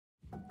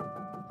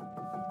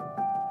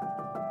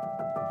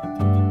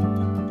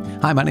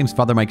Hi, my name's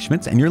Father Mike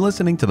Schmitz, and you're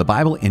listening to the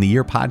Bible in a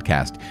Year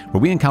podcast,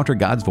 where we encounter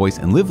God's voice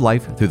and live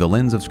life through the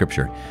lens of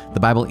Scripture. The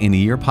Bible in a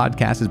Year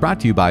podcast is brought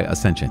to you by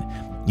Ascension.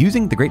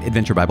 Using the Great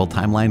Adventure Bible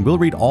timeline, we'll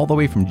read all the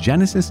way from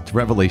Genesis to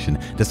Revelation,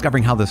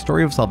 discovering how the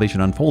story of salvation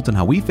unfolds and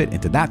how we fit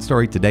into that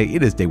story today.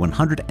 It is day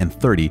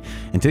 130,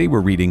 and today we're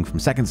reading from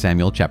 2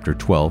 Samuel chapter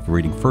 12, we're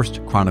reading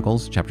 1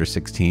 Chronicles chapter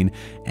 16,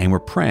 and we're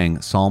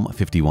praying Psalm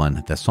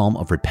 51, the Psalm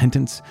of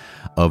repentance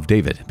of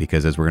David,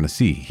 because as we're going to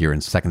see here in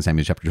 2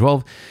 Samuel chapter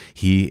 12,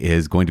 he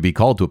is going to be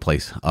called to a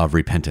place of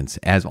repentance.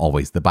 As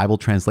always, the Bible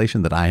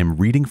translation that I am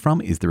reading from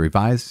is the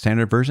Revised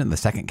Standard Version, the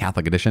Second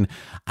Catholic Edition.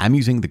 I'm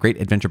using the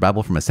Great Adventure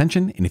Bible from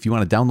Ascension, and if you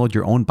want to download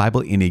your own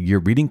Bible in a Year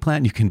reading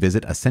plan, you can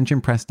visit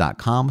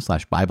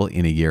ascensionpress.com/Bible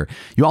in a Year.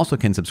 You also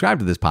can subscribe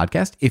to this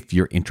podcast if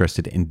you're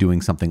interested in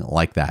doing something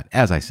like that.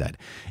 As I said,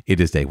 it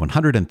is day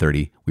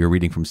 130. We are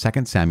reading from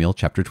 2 Samuel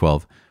chapter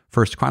 12,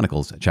 1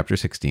 Chronicles chapter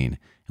 16,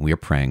 and we are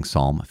praying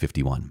Psalm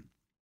 51.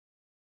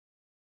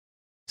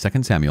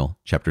 2 Samuel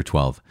chapter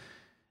 12.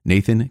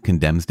 Nathan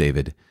condemns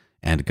David,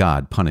 and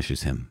God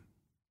punishes him.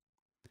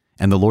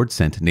 And the Lord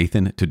sent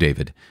Nathan to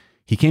David.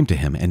 He came to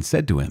him and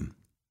said to him,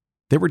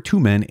 "There were two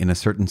men in a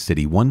certain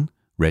city, one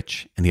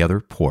rich and the other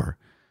poor.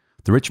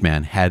 The rich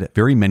man had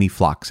very many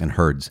flocks and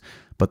herds,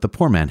 but the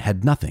poor man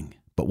had nothing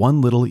but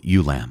one little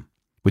ewe lamb,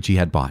 which he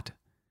had bought.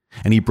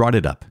 And he brought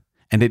it up,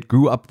 and it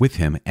grew up with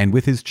him and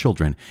with his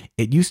children.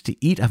 It used to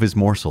eat of his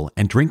morsel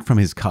and drink from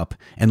his cup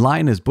and lie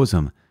in his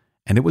bosom,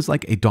 and it was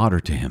like a daughter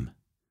to him.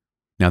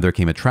 Now there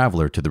came a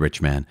traveler to the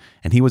rich man,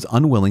 and he was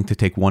unwilling to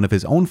take one of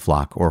his own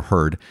flock or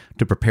herd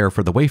to prepare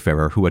for the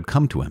wayfarer who had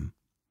come to him.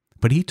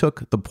 But he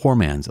took the poor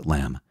man's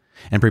lamb,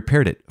 and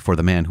prepared it for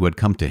the man who had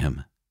come to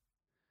him.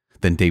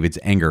 Then David's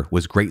anger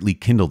was greatly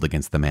kindled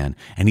against the man,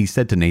 and he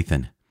said to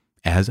Nathan,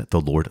 'As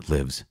the Lord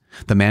lives,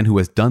 the man who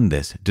has done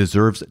this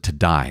deserves to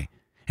die,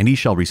 and he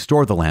shall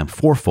restore the lamb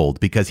fourfold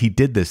because he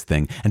did this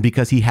thing, and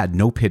because he had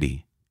no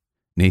pity.'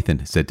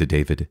 Nathan said to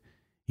David,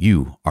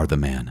 'You are the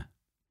man.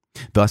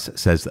 Thus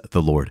says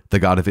the Lord, the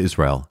God of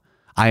Israel,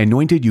 I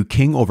anointed you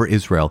king over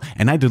Israel,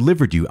 and I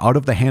delivered you out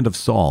of the hand of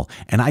Saul,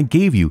 and I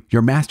gave you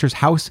your master's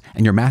house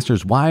and your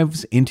master's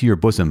wives into your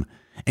bosom,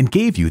 and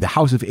gave you the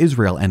house of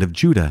Israel and of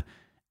Judah.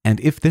 And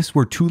if this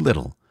were too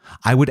little,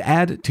 I would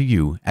add to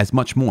you as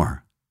much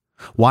more.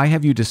 Why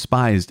have you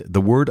despised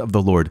the word of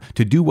the Lord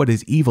to do what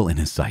is evil in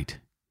his sight?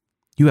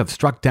 You have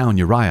struck down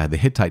Uriah the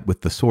Hittite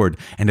with the sword,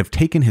 and have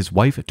taken his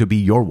wife to be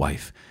your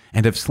wife,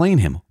 and have slain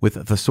him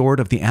with the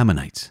sword of the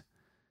Ammonites.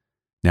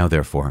 Now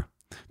therefore,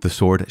 the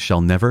sword shall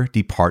never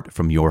depart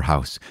from your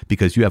house,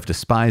 because you have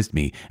despised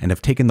me, and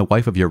have taken the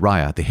wife of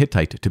Uriah the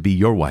Hittite to be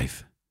your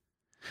wife.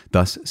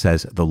 Thus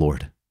says the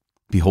Lord,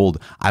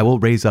 Behold, I will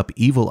raise up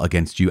evil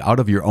against you out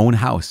of your own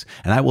house,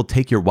 and I will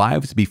take your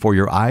wives before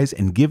your eyes,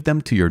 and give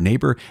them to your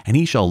neighbor, and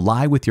he shall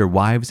lie with your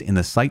wives in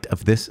the sight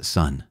of this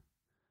sun.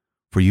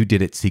 For you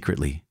did it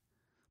secretly,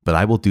 but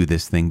I will do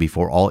this thing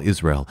before all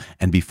Israel,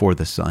 and before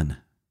the sun.'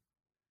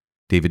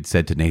 David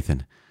said to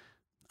Nathan,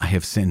 I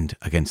have sinned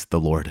against the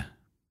Lord.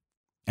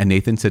 And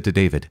Nathan said to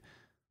David,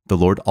 The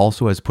Lord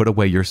also has put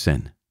away your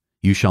sin.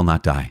 You shall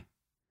not die.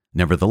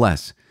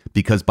 Nevertheless,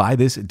 because by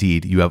this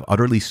deed you have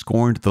utterly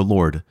scorned the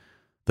Lord,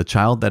 the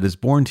child that is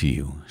born to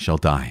you shall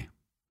die."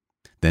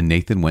 Then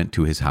Nathan went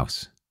to his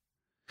house.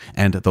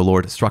 And the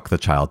Lord struck the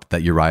child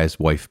that Uriah's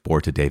wife bore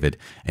to David,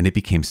 and it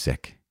became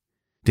sick.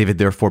 David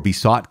therefore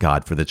besought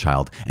God for the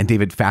child, and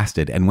David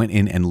fasted and went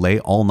in and lay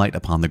all night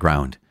upon the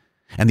ground.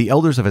 And the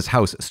elders of his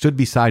house stood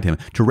beside him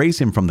to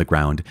raise him from the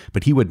ground,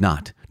 but he would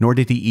not, nor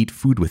did he eat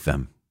food with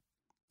them.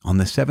 On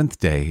the 7th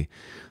day,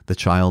 the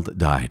child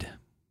died.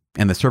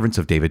 And the servants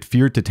of David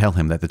feared to tell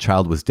him that the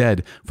child was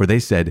dead, for they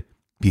said,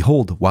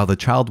 Behold, while the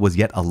child was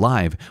yet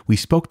alive, we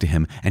spoke to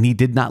him, and he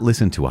did not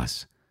listen to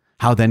us.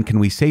 How then can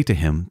we say to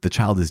him, The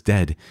child is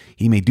dead,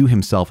 he may do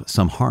himself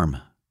some harm?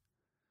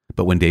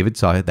 But when David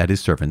saw that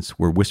his servants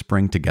were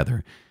whispering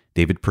together,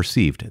 David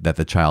perceived that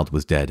the child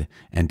was dead,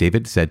 and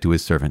David said to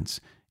his servants,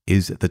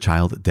 Is the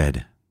child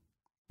dead?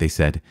 They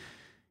said,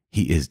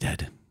 He is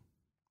dead.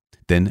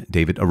 Then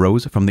David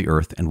arose from the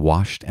earth and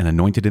washed and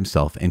anointed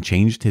himself and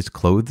changed his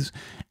clothes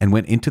and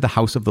went into the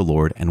house of the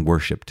Lord and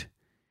worshipped.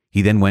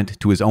 He then went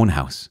to his own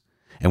house,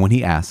 and when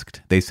he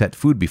asked, they set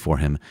food before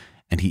him,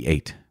 and he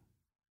ate.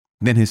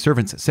 Then his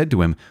servants said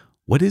to him,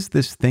 What is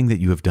this thing that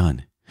you have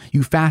done?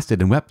 You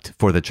fasted and wept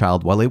for the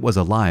child while it was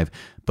alive,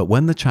 but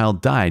when the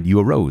child died, you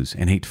arose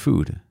and ate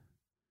food.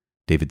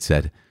 David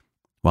said,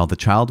 While the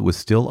child was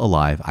still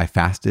alive, I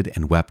fasted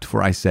and wept,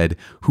 for I said,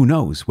 Who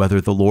knows whether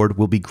the Lord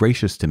will be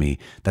gracious to me,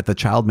 that the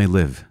child may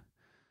live?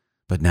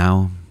 But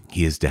now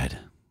he is dead.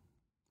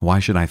 Why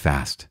should I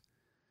fast?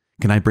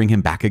 Can I bring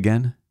him back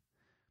again?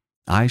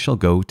 I shall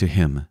go to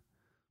him,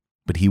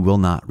 but he will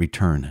not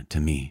return to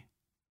me.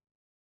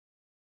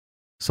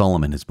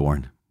 Solomon is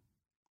born.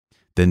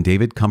 Then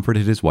David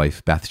comforted his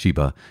wife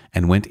Bathsheba,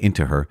 and went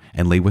into her,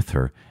 and lay with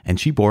her, and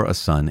she bore a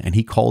son, and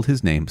he called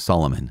his name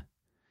Solomon.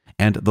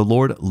 And the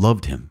Lord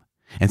loved him,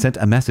 and sent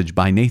a message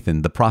by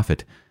Nathan the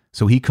prophet,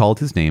 so he called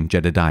his name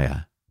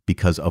Jedediah,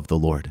 because of the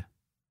Lord.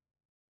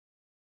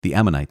 the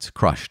Ammonites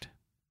crushed.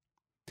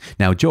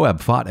 Now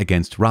Joab fought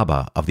against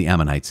Rabbah of the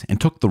Ammonites and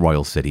took the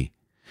royal city.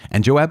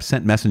 And Joab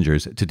sent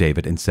messengers to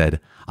David and said,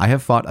 I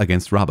have fought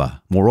against Rabbah.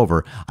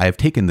 Moreover, I have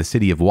taken the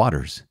city of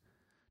waters.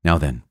 Now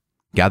then,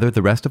 gather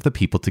the rest of the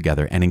people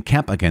together and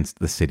encamp against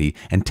the city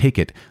and take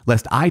it,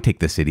 lest I take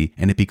the city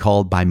and it be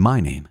called by my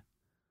name.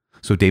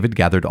 So David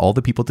gathered all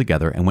the people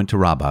together and went to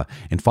Rabbah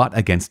and fought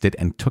against it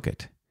and took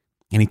it.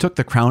 And he took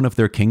the crown of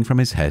their king from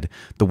his head.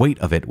 The weight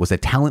of it was a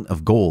talent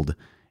of gold,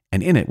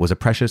 and in it was a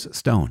precious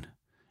stone.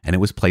 And it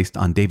was placed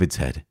on David's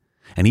head.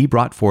 And he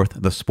brought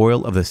forth the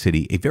spoil of the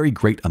city, a very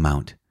great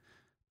amount.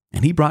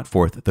 And he brought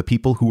forth the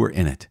people who were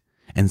in it,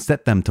 and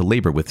set them to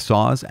labor with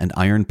saws and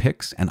iron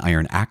picks and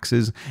iron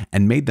axes,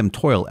 and made them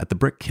toil at the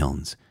brick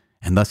kilns.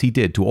 And thus he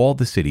did to all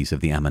the cities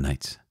of the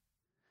Ammonites.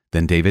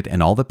 Then David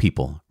and all the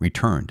people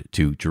returned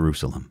to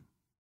Jerusalem.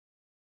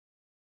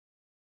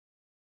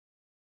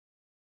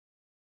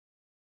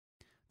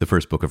 The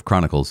first book of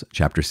Chronicles,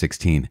 chapter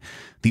 16,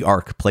 the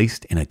ark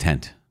placed in a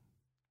tent.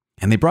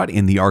 And they brought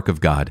in the ark of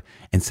God,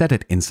 and set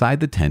it inside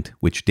the tent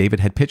which David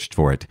had pitched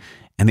for it,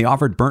 and they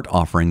offered burnt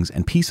offerings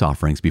and peace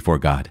offerings before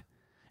God.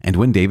 And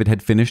when David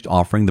had finished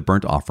offering the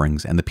burnt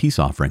offerings and the peace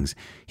offerings,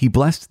 he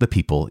blessed the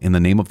people in the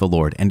name of the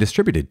Lord, and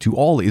distributed to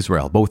all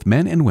Israel, both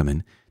men and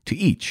women, to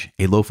each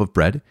a loaf of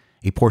bread,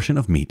 a portion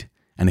of meat,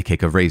 and a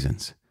cake of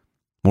raisins.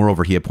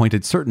 Moreover, he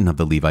appointed certain of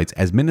the Levites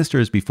as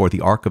ministers before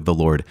the ark of the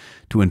Lord,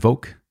 to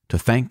invoke, to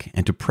thank,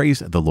 and to praise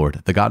the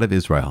Lord, the God of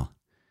Israel.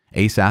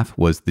 Asaph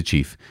was the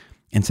chief,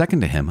 and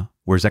second to him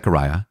were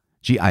Zechariah,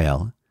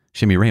 Jeiel,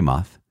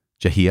 Shemiramoth,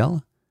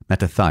 Jehiel,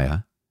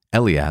 Mattithiah,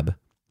 Eliab,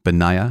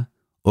 Benaiah,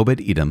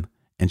 Obed-Edom,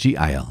 and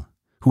Jeiel,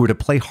 who were to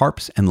play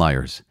harps and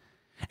lyres.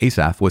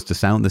 Asaph was to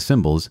sound the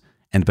cymbals,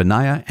 and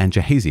Benaiah and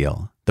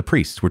Jahaziel, the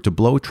priests, were to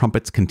blow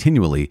trumpets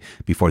continually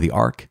before the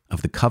ark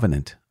of the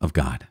covenant of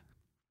God.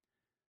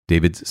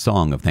 David's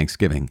song of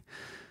thanksgiving.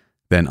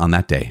 Then on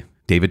that day,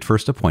 David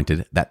first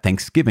appointed that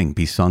thanksgiving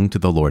be sung to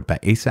the Lord by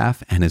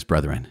Asaph and his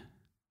brethren.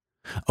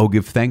 O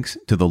give thanks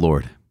to the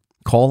Lord.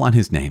 Call on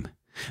his name.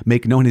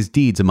 Make known his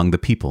deeds among the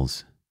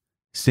peoples.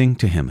 Sing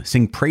to him.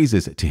 Sing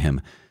praises to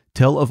him.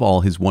 Tell of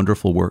all his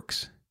wonderful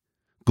works.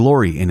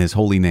 Glory in his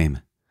holy name.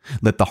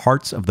 Let the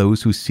hearts of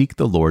those who seek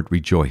the Lord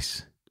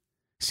rejoice.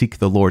 Seek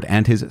the Lord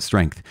and his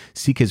strength.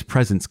 Seek his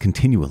presence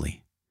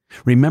continually.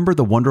 Remember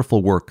the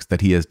wonderful works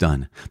that he has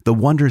done, the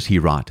wonders he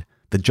wrought,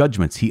 the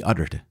judgments he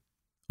uttered.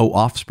 O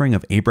offspring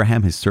of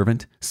Abraham his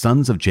servant,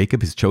 sons of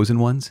Jacob his chosen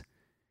ones.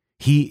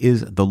 He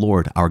is the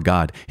Lord our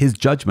God. His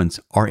judgments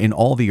are in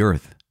all the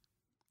earth.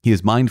 He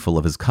is mindful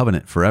of his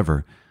covenant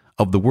forever,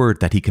 of the word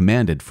that he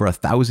commanded for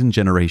 1,000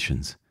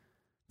 generations.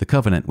 The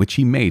covenant which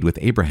he made with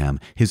Abraham,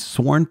 his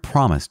sworn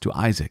promise to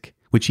Isaac,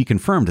 which he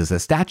confirmed as a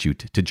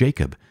statute to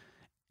Jacob,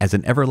 as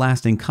an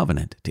everlasting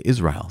covenant to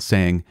Israel,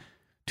 saying,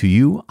 To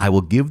you I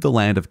will give the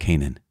land of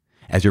Canaan,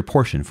 as your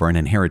portion for an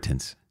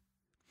inheritance.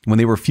 When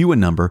they were few in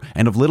number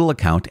and of little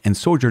account and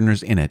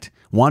sojourners in it,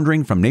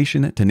 wandering from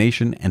nation to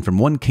nation and from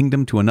one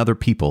kingdom to another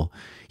people,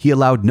 he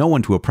allowed no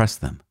one to oppress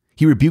them.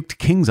 He rebuked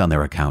kings on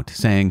their account,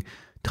 saying,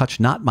 Touch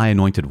not my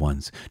anointed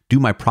ones, do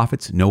my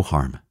prophets no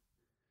harm.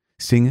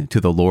 Sing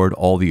to the Lord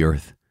all the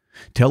earth.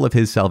 Tell of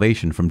his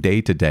salvation from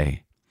day to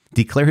day.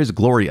 Declare his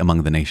glory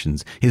among the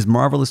nations, his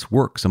marvelous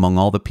works among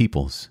all the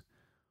peoples.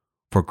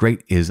 For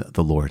great is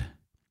the Lord,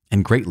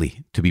 and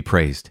greatly to be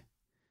praised.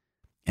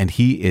 And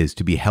he is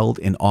to be held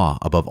in awe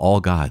above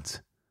all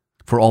gods.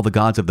 For all the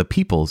gods of the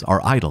peoples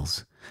are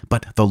idols,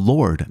 but the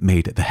Lord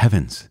made the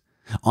heavens.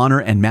 Honor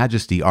and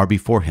majesty are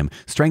before him,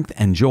 strength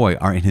and joy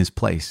are in his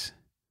place.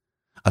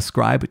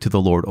 Ascribe to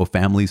the Lord, O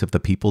families of the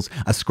peoples,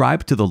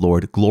 ascribe to the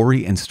Lord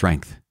glory and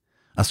strength.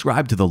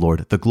 Ascribe to the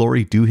Lord the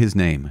glory due his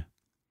name.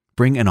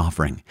 Bring an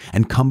offering,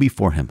 and come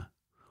before him.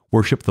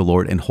 Worship the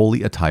Lord in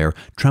holy attire,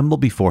 tremble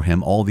before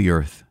him all the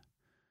earth.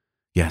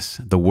 Yes,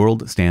 the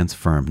world stands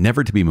firm,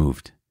 never to be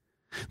moved.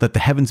 Let the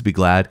heavens be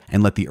glad,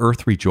 and let the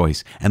earth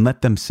rejoice, and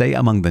let them say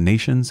among the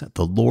nations,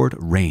 The Lord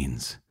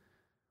reigns.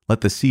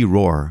 Let the sea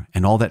roar,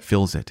 and all that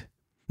fills it.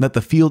 Let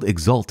the field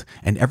exult,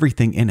 and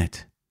everything in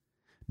it.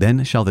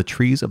 Then shall the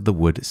trees of the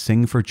wood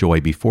sing for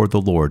joy before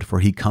the Lord, for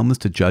he comes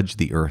to judge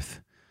the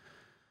earth.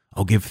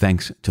 O give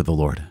thanks to the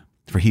Lord,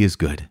 for he is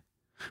good,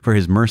 for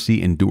his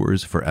mercy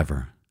endures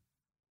forever.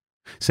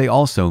 Say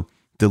also,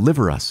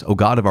 Deliver us, O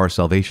God of our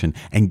salvation,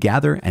 and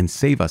gather and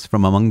save us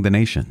from among the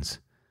nations,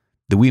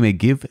 that we may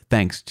give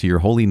thanks to your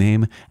holy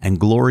name and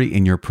glory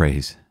in your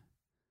praise.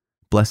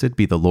 Blessed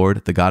be the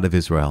Lord, the God of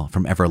Israel,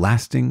 from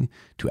everlasting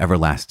to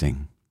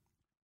everlasting.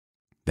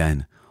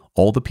 Then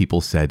all the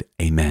people said,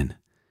 Amen,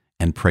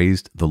 and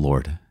praised the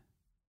Lord.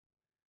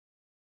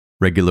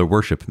 Regular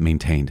worship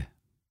maintained.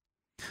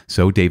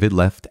 So David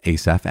left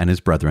Asaph and his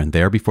brethren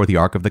there before the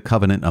ark of the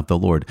covenant of the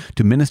Lord,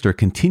 to minister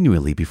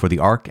continually before the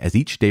ark as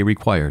each day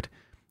required,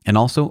 and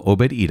also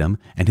Obed-Edom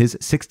and his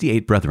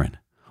 68 brethren,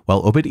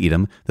 while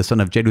Obed-Edom, the son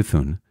of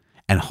Jeduthun,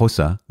 and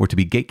Hosa were to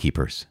be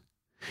gatekeepers.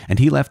 And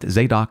he left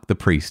Zadok the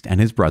priest and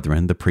his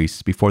brethren, the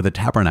priests, before the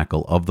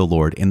tabernacle of the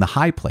Lord in the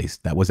high place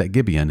that was at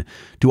Gibeon,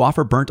 to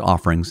offer burnt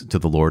offerings to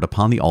the Lord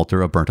upon the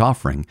altar of burnt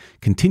offering,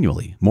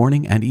 continually,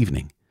 morning and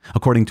evening,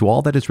 according to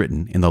all that is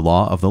written in the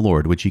law of the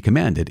Lord which he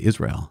commanded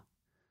Israel.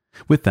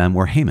 With them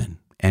were Haman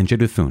and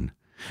Jeduthun,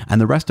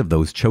 and the rest of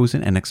those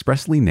chosen and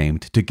expressly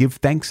named to give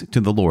thanks to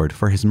the Lord,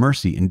 for his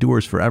mercy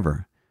endures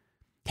forever.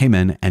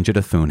 Haman and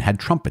Jeduthun had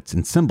trumpets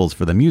and cymbals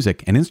for the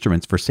music and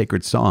instruments for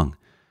sacred song.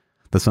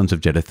 The sons of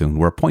Jeduthun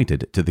were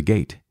appointed to the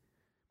gate.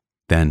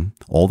 Then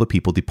all the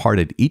people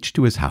departed, each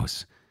to his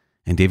house,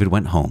 and David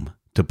went home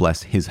to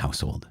bless his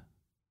household.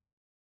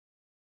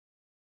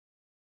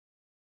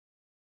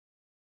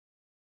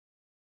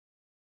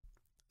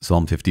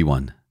 Psalm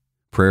 51,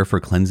 Prayer for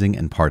Cleansing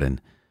and Pardon,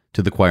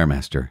 to the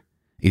choirmaster,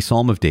 a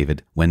psalm of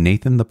David when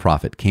Nathan the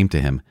prophet came to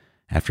him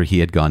after he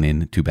had gone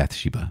in to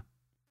Bathsheba.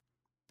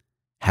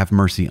 Have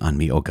mercy on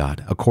me, O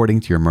God, according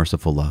to your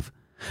merciful love.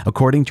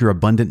 According to your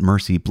abundant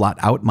mercy, blot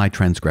out my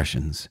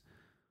transgressions.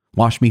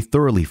 Wash me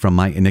thoroughly from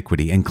my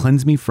iniquity and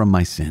cleanse me from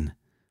my sin.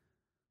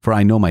 For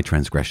I know my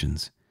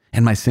transgressions,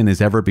 and my sin is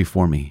ever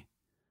before me.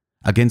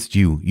 Against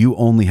you, you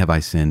only have I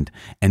sinned,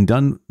 and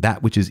done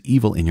that which is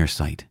evil in your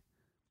sight,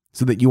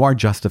 so that you are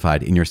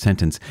justified in your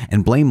sentence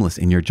and blameless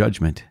in your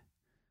judgment.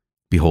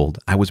 Behold,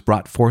 I was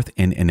brought forth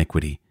in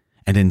iniquity,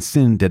 and in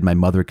sin did my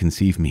mother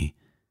conceive me.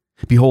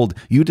 Behold,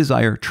 you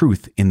desire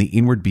truth in the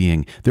inward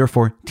being.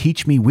 Therefore,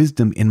 teach me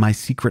wisdom in my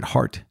secret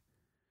heart.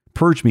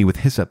 Purge me with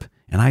hyssop,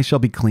 and I shall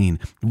be clean.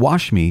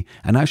 Wash me,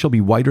 and I shall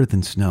be whiter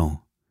than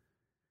snow.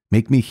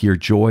 Make me hear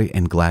joy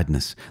and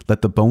gladness.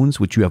 Let the bones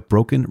which you have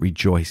broken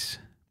rejoice.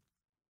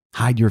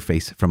 Hide your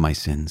face from my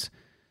sins,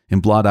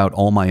 and blot out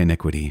all my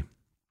iniquity.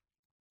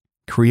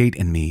 Create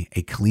in me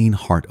a clean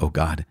heart, O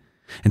God,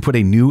 and put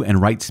a new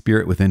and right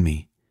spirit within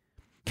me.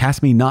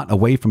 Cast me not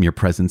away from your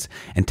presence,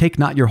 and take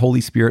not your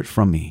Holy Spirit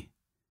from me.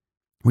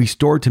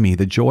 Restore to me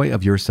the joy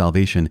of your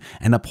salvation,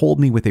 and uphold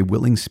me with a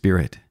willing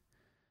spirit.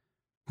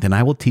 Then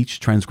I will teach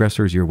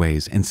transgressors your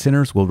ways, and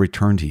sinners will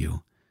return to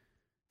you.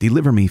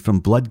 Deliver me from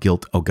blood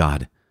guilt, O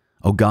God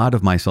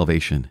of my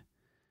salvation,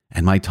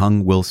 and my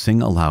tongue will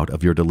sing aloud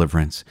of your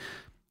deliverance.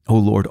 O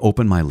Lord,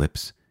 open my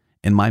lips,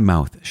 and my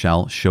mouth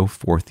shall show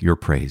forth your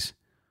praise.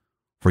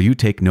 For you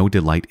take no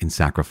delight in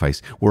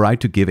sacrifice. Were I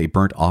to give a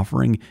burnt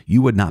offering,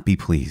 you would not be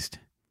pleased.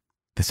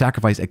 The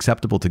sacrifice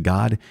acceptable to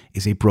God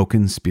is a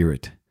broken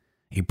spirit.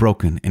 A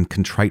broken and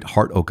contrite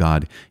heart, O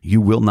God,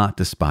 you will not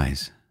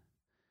despise.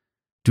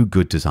 Do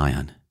good to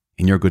Zion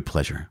in your good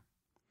pleasure.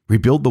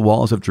 Rebuild the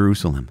walls of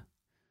Jerusalem.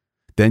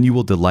 Then you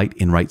will delight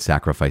in right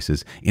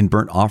sacrifices, in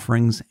burnt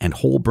offerings and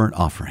whole burnt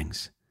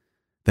offerings.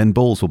 Then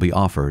bulls will be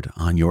offered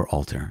on your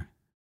altar.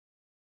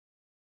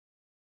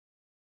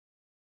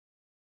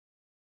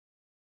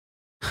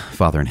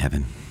 Father in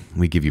heaven,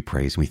 we give you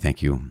praise. We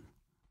thank you.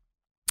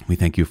 We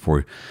thank you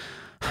for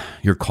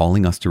you're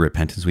calling us to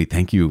repentance. We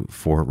thank you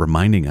for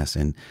reminding us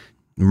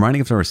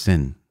of our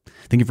sin.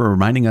 Thank you for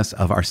reminding us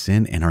of our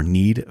sin and our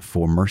need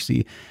for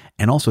mercy.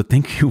 And also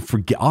thank you for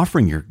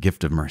offering your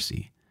gift of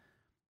mercy.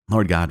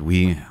 Lord God,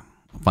 we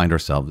find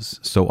ourselves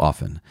so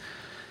often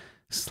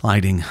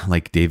sliding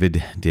like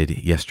David did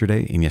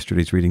yesterday in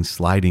yesterday's reading,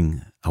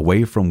 sliding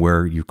away from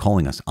where you're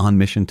calling us on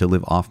mission to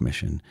live off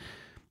mission,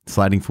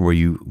 sliding from where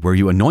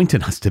you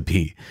anointed us to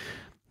be,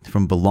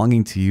 from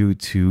belonging to you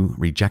to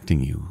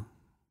rejecting you.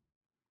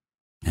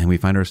 And we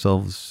find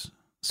ourselves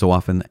so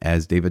often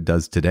as David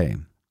does today,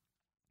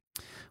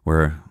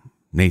 where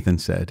Nathan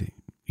said,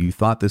 you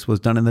thought this was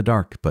done in the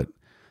dark, but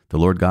the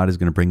Lord God is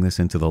going to bring this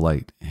into the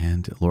light.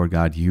 And Lord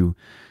God, you,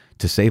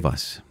 to save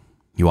us,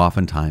 you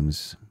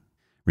oftentimes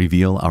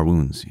reveal our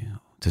wounds.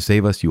 To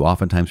save us, you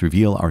oftentimes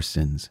reveal our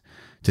sins.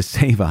 To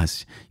save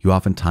us, you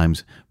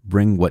oftentimes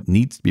bring what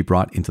needs to be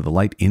brought into the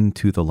light.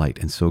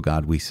 And so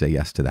God, we say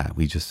yes to that.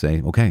 We just say,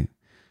 okay,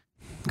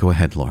 go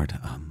ahead, Lord.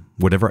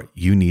 Whatever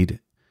you need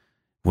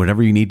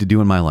to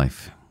do in my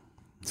life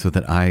so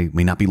that I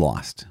may not be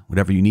lost,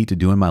 whatever you need to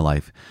do in my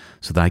life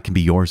so that I can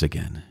be yours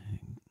again.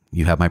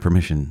 You have my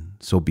permission,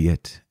 so be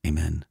it.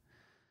 Amen.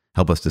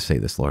 Help us to say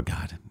this, Lord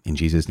God. In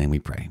Jesus' name we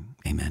pray.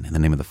 Amen. In the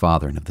name of the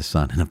Father, and of the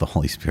Son, and of the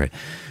Holy Spirit.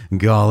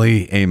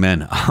 Golly,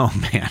 amen. Oh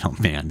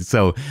man.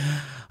 So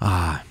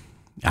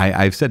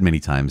I've said many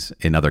times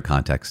in other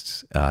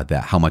contexts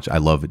that how much I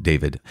love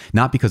David,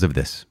 not because of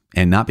this,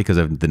 and not because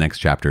of the next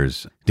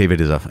chapters. David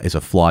is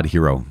a flawed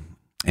hero.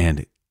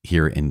 And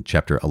here in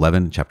chapter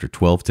 11, chapter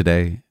 12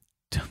 today,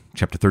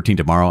 chapter 13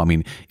 tomorrow, I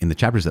mean, in the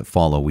chapters that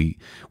follow, we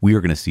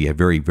are going to see a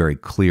very, very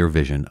clear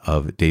vision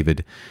of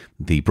David,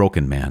 the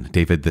broken man,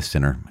 David, the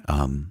sinner.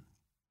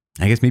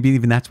 I guess maybe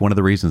even that's one of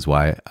the reasons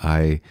why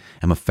I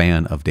am a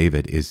fan of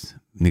David, is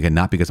again,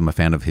 not because I'm a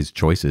fan of his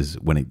choices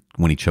when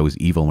he chose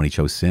evil, when he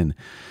chose sin,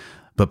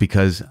 but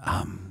because,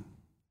 I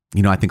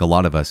think a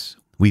lot of us,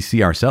 we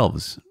see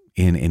ourselves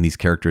in these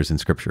characters in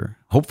Scripture.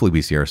 Hopefully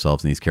we see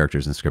ourselves in these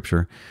characters in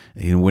Scripture.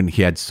 When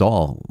he had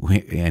Saul,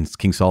 and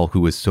King Saul,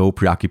 who was so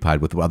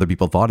preoccupied with what other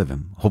people thought of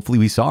him, hopefully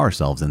we saw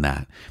ourselves in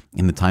that,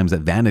 in the times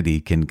that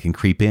vanity can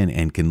creep in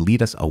and can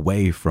lead us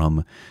away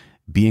from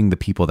being the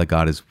people that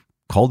God has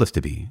called us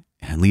to be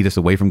and lead us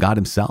away from God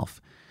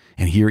himself.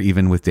 And here,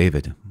 even with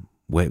David,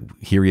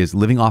 here he is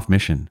living off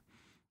mission,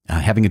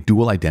 having a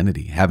dual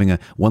identity, having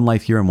one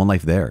life here and one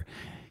life there.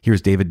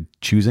 Here's David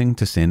choosing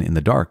to sin in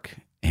the dark,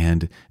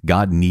 and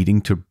God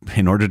needing to,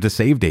 in order to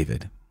save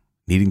David,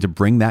 needing to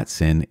bring that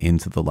sin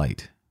into the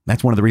light.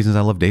 That's one of the reasons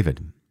I love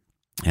David.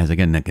 As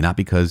again, not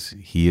because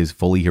he is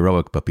fully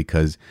heroic, but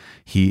because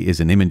he is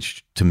an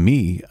image to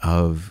me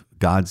of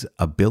God's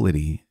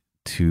ability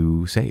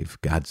to save,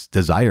 God's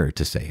desire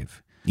to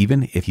save,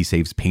 even if he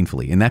saves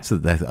painfully. And that's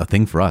a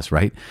thing for us,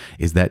 right?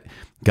 Is that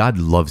God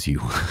loves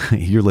you.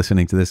 You're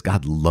listening to this,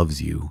 God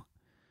loves you.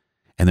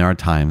 And there are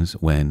times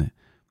when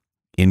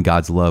in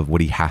God's love,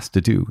 what he has to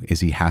do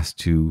is he has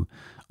to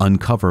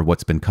uncover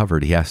what's been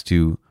covered. He has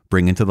to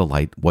bring into the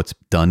light what's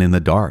done in the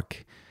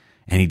dark.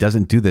 And he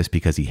doesn't do this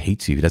because he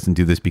hates you. He doesn't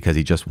do this because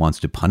he just wants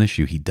to punish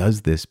you. He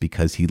does this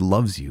because he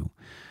loves you.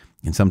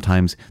 And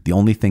sometimes the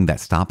only thing that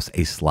stops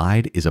a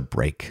slide is a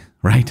break,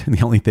 right? And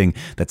the only thing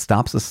that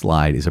stops a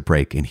slide is a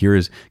break. And here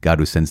is God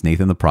who sends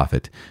Nathan the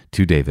prophet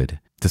to David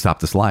to stop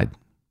the slide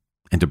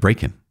and to break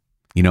him.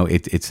 You know,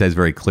 it says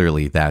very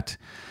clearly that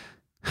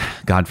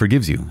God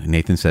forgives you. And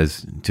Nathan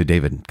says to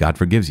David, God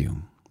forgives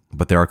you,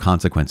 but there are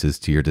consequences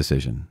to your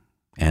decision.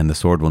 And the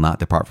sword will not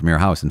depart from your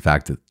house. In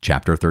fact,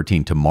 chapter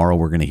 13, tomorrow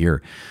we're going to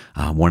hear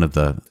one of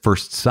the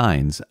first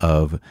signs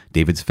of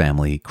David's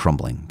family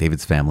crumbling,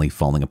 David's family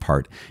falling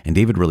apart, and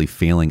David really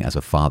failing as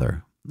a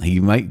father.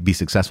 He might be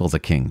successful as a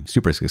king,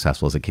 super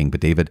successful as a king,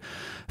 but David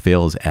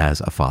fails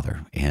as a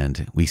father.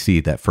 And we see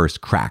that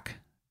first crack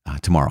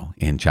tomorrow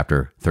in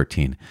chapter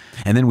 13.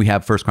 And then we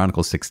have 1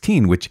 Chronicles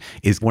 16, which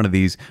is one of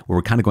these where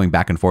we're kind of going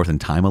back and forth in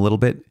time a little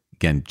bit.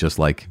 Again, just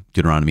like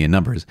Deuteronomy and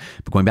Numbers,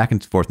 but going back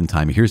and forth in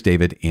time. Here's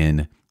David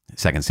in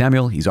 2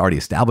 Samuel. He's already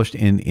established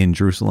in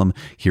Jerusalem.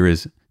 Here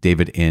is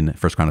David in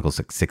 1 Chronicles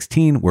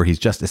 16, where he's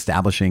just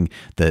establishing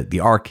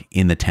the ark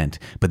in the tent.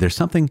 But there's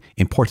something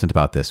important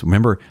about this.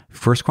 Remember,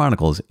 1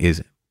 Chronicles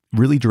is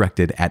really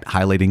directed at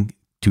highlighting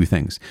two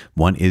things.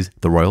 One is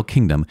the royal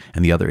kingdom,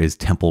 and the other is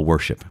temple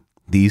worship.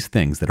 These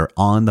things that are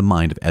on the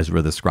mind of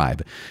Ezra the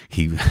scribe.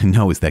 He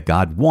knows that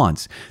God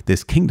wants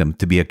this kingdom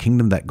to be a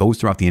kingdom that goes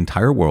throughout the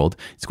entire world.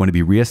 It's going to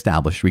be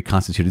reestablished,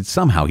 reconstituted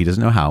somehow. He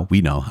doesn't know how.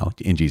 We know how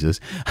in Jesus.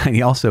 And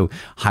he also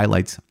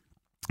highlights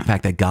the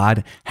fact that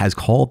God has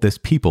called this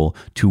people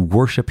to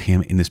worship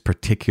him in this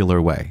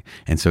particular way.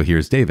 And so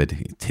here's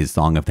David, it's his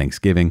song of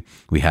thanksgiving.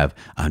 We have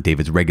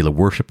David's regular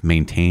worship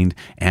maintained.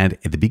 And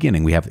at the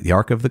beginning, we have the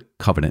Ark of the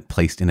Covenant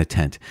placed in a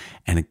tent.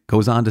 And it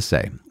goes on to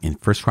say in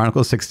 1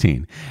 Chronicles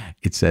 16,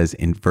 it says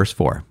in verse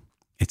 4,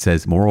 it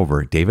says,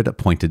 moreover, David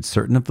appointed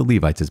certain of the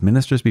Levites as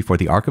ministers before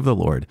the Ark of the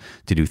Lord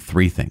to do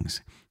three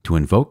things: to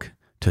invoke,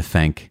 to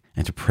thank,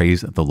 and to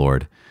praise the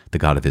Lord, the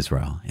God of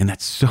Israel. And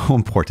that's so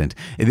important.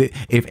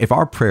 If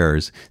our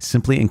prayers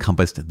simply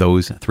encompassed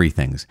those three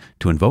things: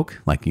 to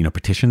invoke, like,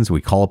 petitions,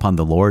 we call upon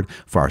the Lord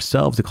for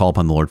ourselves, to call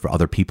upon the Lord for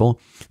other people;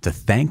 to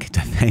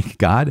thank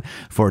God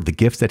for the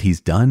gifts that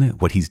he's done,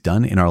 what he's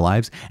done in our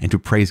lives; and to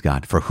praise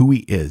God for who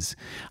he is.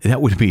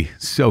 That would be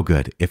so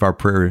good if our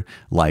prayer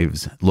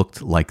lives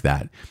looked like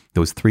that.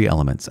 Those three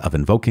elements of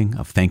invoking,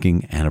 of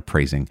thanking, and of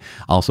praising.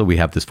 Also, we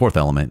have this fourth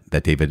element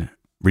that David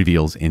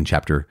reveals in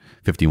chapter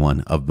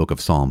 51 of the book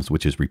of Psalms,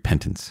 which is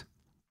repentance.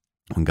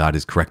 When God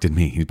has corrected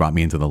me, he's brought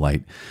me into the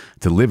light,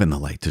 to live in the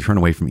light, to turn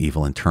away from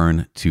evil and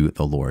turn to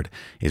the Lord,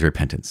 is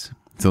repentance.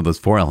 So those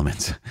four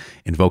elements: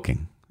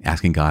 invoking,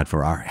 asking God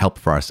for our help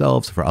for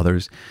ourselves, for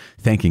others;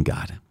 thanking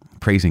God,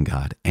 praising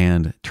God,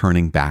 and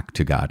turning back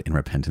to God in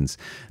repentance.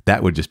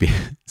 That would just be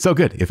so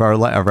good. If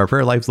our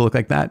prayer lives look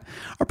like that,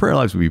 our prayer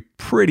lives would be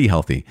pretty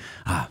healthy.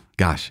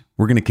 Gosh,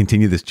 we're going to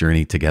continue this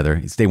journey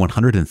together. It's day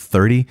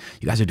 130. You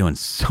guys are doing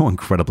so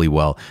incredibly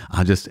well.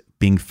 Just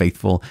being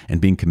faithful and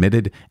being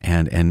committed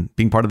and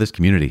being part of this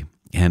community.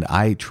 And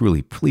I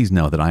truly, please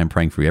know that I am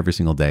praying for you every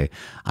single day.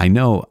 I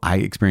know I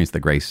experience the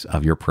grace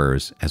of your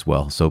prayers as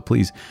well. So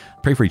please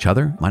pray for each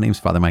other. My name is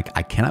Father Mike.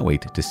 I cannot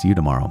wait to see you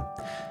tomorrow.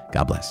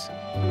 God bless.